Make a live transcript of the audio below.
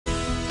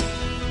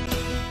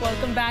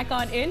Welcome back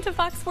on into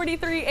Fox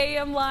 43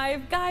 AM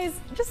Live. Guys,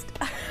 just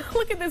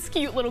look at this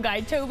cute little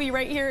guy, Toby,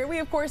 right here. We,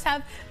 of course,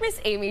 have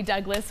Miss Amy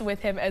Douglas with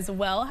him as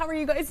well. How are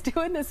you guys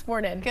doing this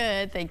morning?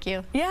 Good, thank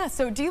you. Yeah,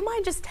 so do you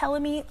mind just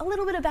telling me a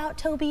little bit about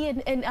Toby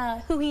and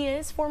who he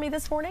is for me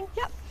this morning?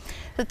 Yep.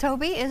 So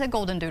Toby is a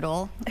golden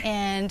doodle,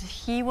 and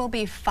he will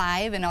be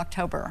 5 in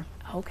October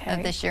of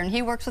this year. And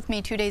he works with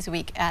me 2 days a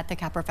week at the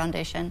Capper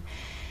Foundation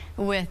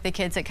with the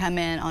kids that come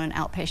in on an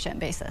outpatient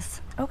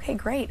basis. Okay,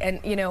 great. And,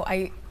 you know,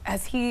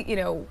 as he, you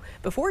know,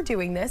 before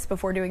doing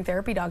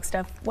therapy dog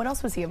stuff, what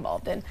else was he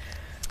involved in?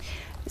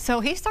 So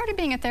he started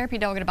being a therapy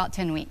dog at about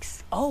 10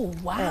 weeks. Oh,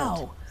 wow.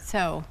 Old.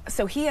 So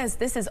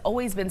this has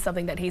always been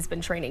something that he's been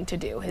training to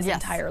do his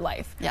entire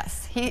life.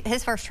 Yes,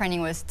 his first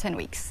training was 10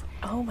 weeks.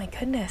 Oh my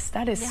goodness,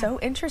 that is so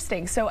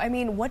interesting. So, I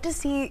mean, what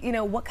does he, you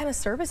know, what kind of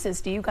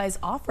services do you guys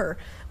offer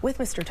with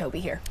Mr. Toby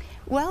here?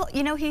 Well,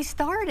 you know, he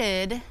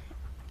started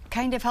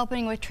kind of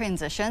helping with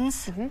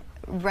transitions.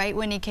 Right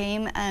when he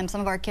came,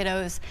 some of our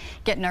kiddos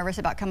get nervous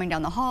about coming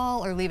down the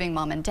hall or leaving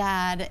mom and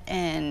dad,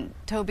 and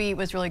Toby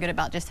was really good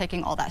about just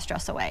taking all that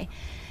stress away.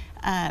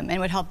 And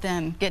would help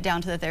them get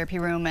down to the therapy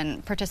room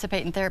and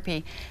participate in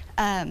therapy.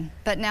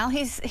 But now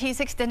he's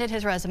extended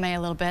his resume a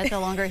little bit. The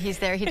longer he's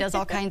there, he does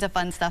all kinds of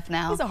fun stuff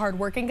now. He's a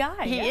hardworking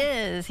guy. He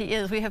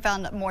is. We have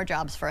found more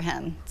jobs for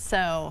him.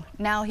 So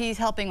now he's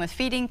helping with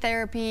feeding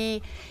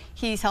therapy.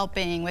 He's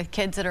helping with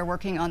kids that are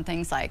working on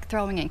things like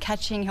throwing and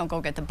catching. He'll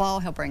go get the ball,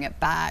 he'll bring it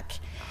back.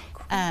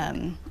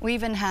 We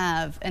even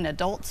have an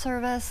adult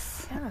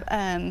service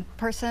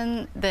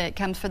person that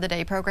comes for the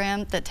day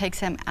program that takes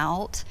him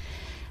out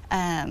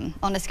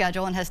on a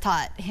schedule and has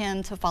taught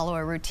him to follow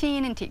a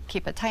routine and to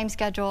keep a time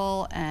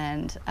schedule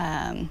and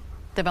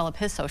develop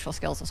his social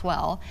skills as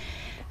well.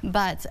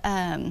 But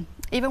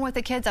even with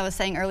the kids, I was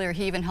saying earlier,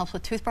 he even helps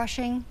with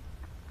toothbrushing.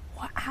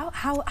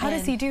 How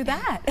does he do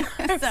that?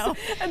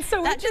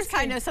 So that's just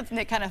kind of something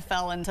that kind of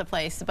fell into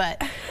place.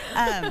 But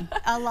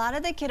a lot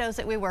of the kiddos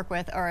that we work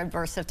with are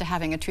aversive to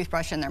having a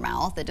toothbrush in their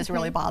mouth. It just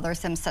really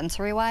bothers them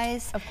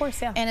sensory-wise. Of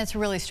course, yeah. And it's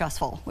really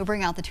stressful. We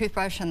bring out the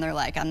toothbrush and they're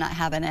like, I'm not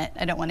having it.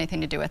 I don't want anything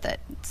to do with it.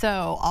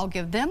 So I'll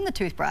give them the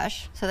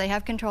toothbrush so they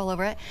have control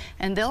over it,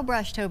 and they'll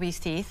brush Toby's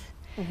teeth.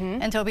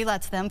 And Toby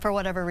lets them for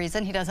whatever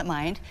reason. He doesn't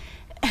mind.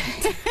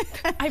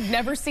 I've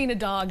never seen a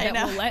dog that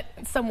will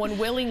let someone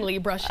willingly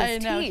brush his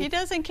teeth. I know, he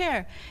doesn't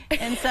care.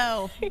 And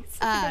so,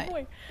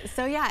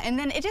 so yeah, and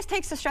then it just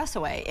takes the stress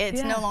away.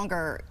 It's no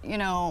longer, you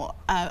know,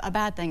 a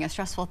bad thing, a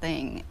stressful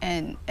thing,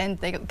 and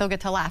they'll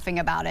get to laughing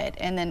about it,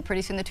 and then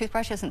pretty soon the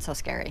toothbrush isn't so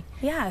scary.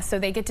 Yeah, so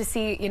they get to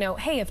see, you know,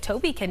 hey, if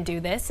Toby can do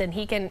this and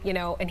he can, you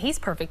know, and he's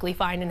perfectly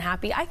fine and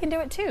happy, I can do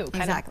it too,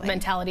 kind of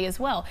mentality as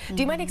well.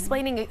 Do you mind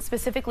explaining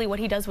specifically what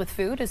he does with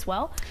food as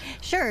well?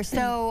 Sure,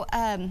 so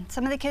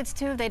some of the kids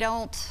too,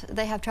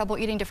 they have trouble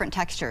eating different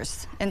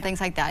textures and things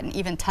like that, and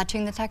even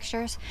touching the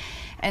textures.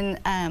 And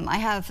I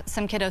have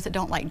some kiddos that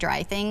don't like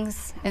dry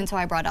things, and so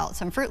I brought out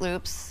some Fruit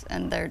Loops,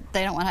 and they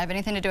don't want to have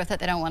anything to do with it.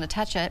 They don't want to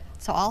touch it.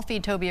 So I'll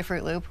feed Toby a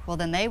Fruit Loop. Well,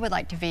 then they would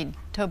like to feed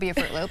Toby a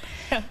Fruit Loop.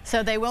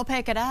 So they will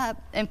pick it up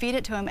and feed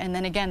it to him, and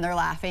then again they're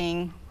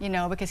laughing, you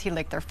know, because he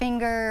licked their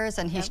fingers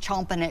and he's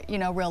chomping it, you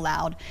know, real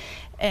loud,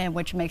 and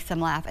which makes them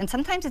laugh. And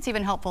sometimes it's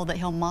even helpful that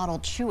he'll model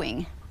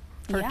chewing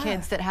for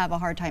kids that have a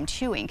hard time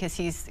chewing, because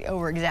he's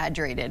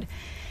over-exaggerated,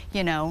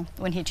 you know,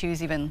 when he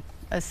chews even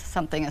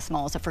something as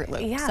small as a Fruit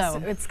Loop. Yeah,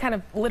 so it's kind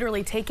of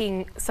literally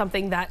taking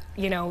something that,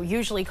 you know,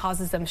 usually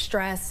causes them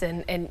stress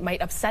and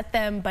might upset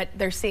them, but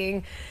they're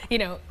seeing, you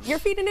know, you're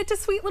feeding it to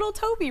sweet little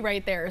Toby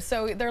right there.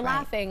 So they're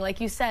laughing,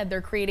 like you said,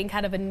 they're creating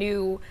kind of a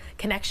new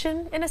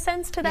connection in a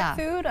sense to that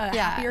food, a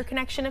happier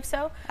connection if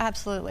so.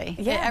 Absolutely.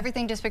 Yeah.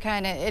 Everything just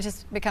it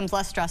just becomes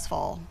less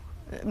stressful,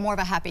 more of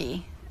a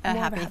happy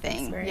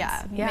thing.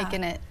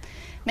 Experience.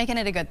 Making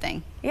it a good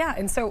thing. Yeah,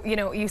 and so, you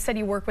know, you said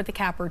you work with the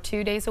Capper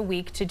 2 days a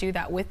week to do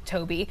that with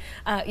Toby.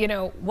 You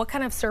know, what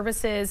kind of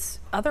services,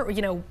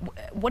 you know,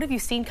 what have you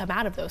seen come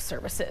out of those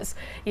services?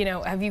 You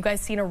know, have you guys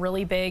seen a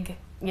really big,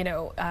 you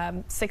know,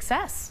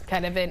 success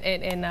kind of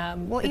in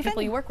the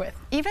people you work with?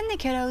 Even the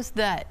kiddos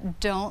that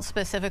don't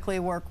specifically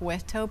work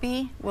with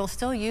Toby will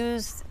still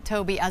use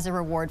Toby as a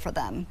reward for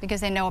them,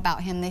 because they know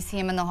about him, they see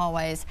him in the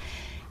hallways.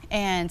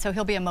 And so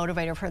he'll be a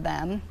motivator for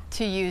them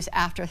to use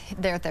after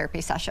their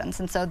therapy sessions.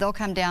 And so they'll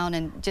come down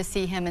and just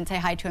see him and say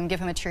hi to him, give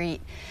him a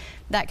treat,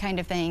 that kind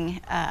of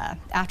thing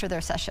after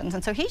their sessions.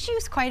 And so he's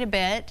used quite a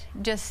bit,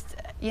 just,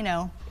 you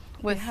know,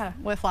 with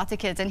lots of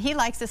kids. And he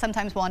likes to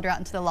sometimes wander out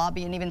into the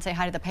lobby and even say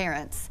hi to the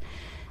parents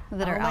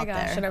that are out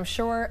there. And I'm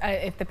sure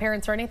if the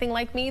parents are anything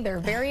like me,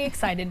 they're very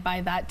excited by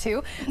that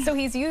too. So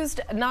he's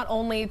used not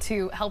only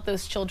to help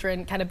those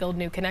children kind of build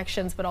new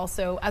connections, but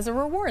also as a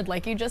reward,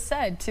 like you just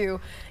said,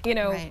 to, you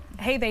know,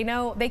 hey, they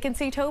know they can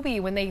see Toby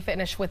when they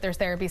finish with their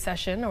therapy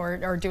session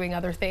or doing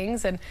other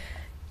things, and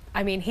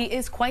I mean, he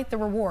is quite the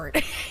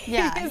reward.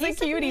 Yeah, he's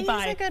a cutie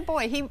pie. He's a good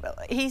boy.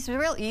 He's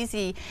real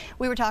easy.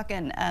 We were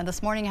talking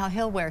this morning how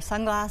he'll wear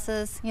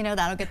sunglasses. You know,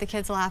 that'll get the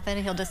kids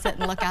laughing. He'll just sit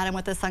and look at him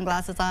with his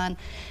sunglasses on.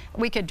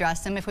 We could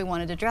dress him if we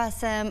wanted to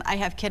dress him. I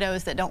have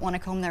kiddos that don't want to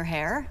comb their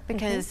hair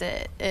because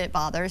it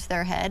bothers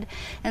their head.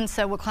 And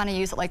so we'll kind of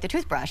use it like the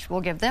toothbrush.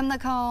 We'll give them the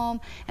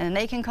comb, and then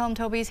they can comb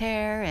Toby's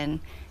hair,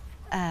 and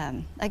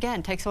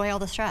again, takes away all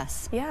the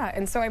stress. Yeah,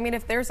 and so I mean,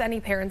 if there's any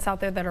parents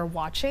out there that are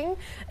watching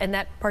and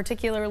that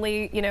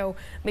particularly, you know,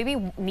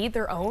 maybe need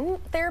their own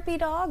therapy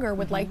dog or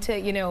would like to,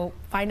 you know,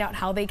 find out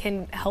how they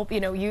can help,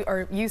 you know,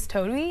 use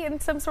Toby in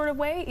some sort of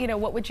way, you know,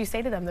 what would you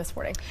say to them this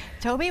morning?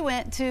 Toby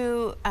went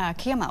to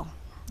KMO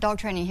dog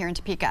training here in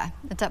Topeka.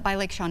 It's up by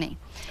Lake Shawnee.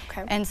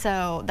 Okay. And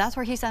so that's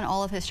where he's done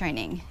all of his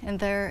training, and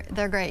they're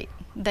great.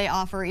 They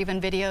offer even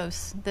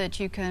videos that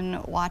you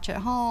can watch at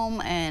home,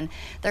 and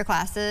their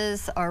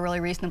classes are really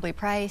reasonably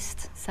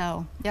priced.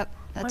 So, yep.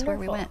 That's where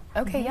we went.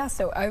 Okay, yeah,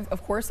 so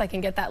of course I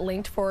can get that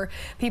linked for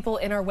people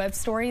in our web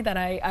story that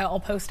I'll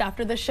post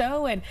after the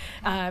show. And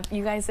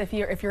you guys, if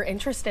you're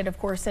interested, of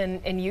course,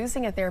 in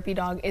using a therapy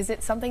dog, is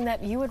it something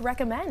that you would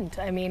recommend?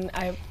 I mean,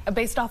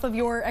 based off of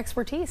your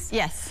expertise.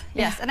 Yes,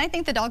 yes, and I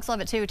think the dogs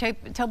love it too.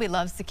 Toby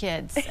loves the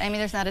kids. I mean,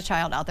 there's not a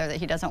child out there that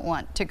he doesn't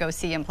want to go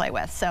see and play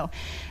with. So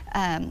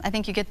I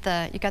think you got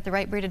the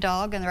right breed of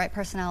dog and the right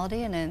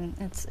personality, and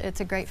then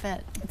it's a great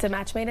fit. It's a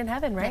match made in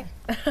heaven, right?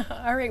 Yeah.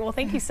 All right, well,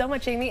 thank you so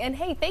much, Amy.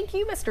 And hey, thank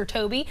you, Mr.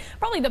 Toby.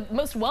 Probably the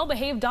most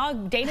well-behaved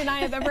dog Dana and I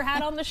have ever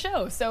had on the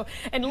show. So,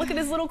 and look at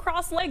his little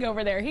cross leg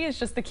over there. He is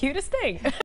just the cutest thing.